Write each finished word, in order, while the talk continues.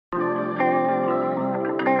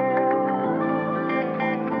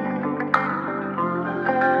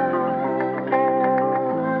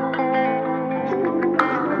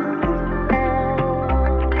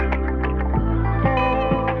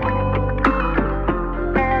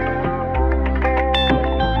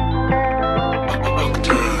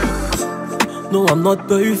No, I'm not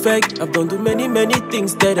perfect. I've done too many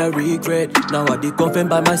things that I regret. Now I did confirm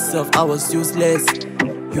by myself I was useless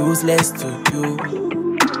to you.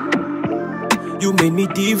 You made me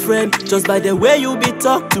different just by the way you be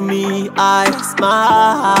talk to me. I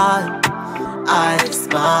smile.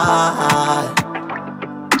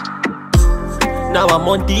 Now I'm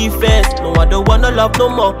on defense. No, I don't wanna love no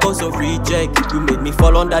more cause of reject. You made me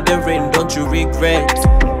fall under the rain, don't you regret?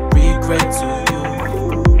 Regret to you.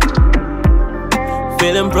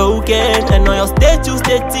 Feeling broken, and on your stage you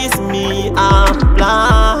stay tease me. I'm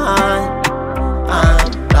blind.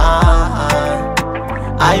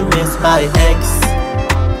 I miss my ex.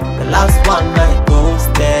 The last one I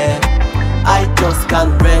ghosted. I just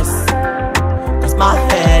can't rest, cause my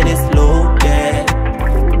head is loaded.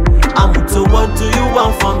 I'm to what do you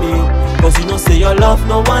want from me? Cause you know say your love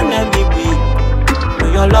no one let me be. No,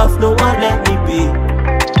 your love no one let me be.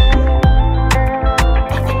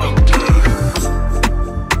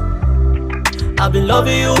 I've been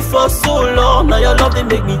loving you for so long. Now your love they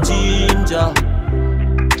make me ginger.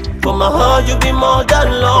 For my heart you be more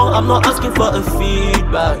than long. I'm not asking for a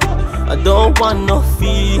feedback. I don't want no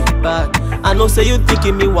feedback. I know say you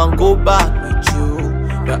thinking me want go back with you,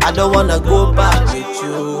 but I don't wanna go back with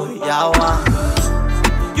you. Yawa.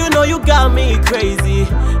 You know you got me crazy,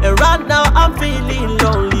 and right now I'm feeling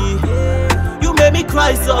lonely. You made me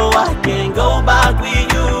cry so I can't go back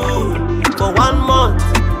with you. For 1 month,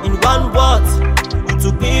 in 1 word, you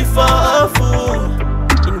took me for a fool.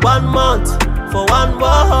 In 1 month, for 1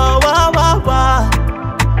 word,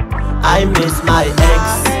 I miss my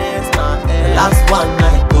ex. The last one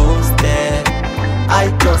I ghosted. I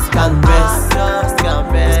just can't rest, cause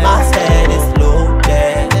my head is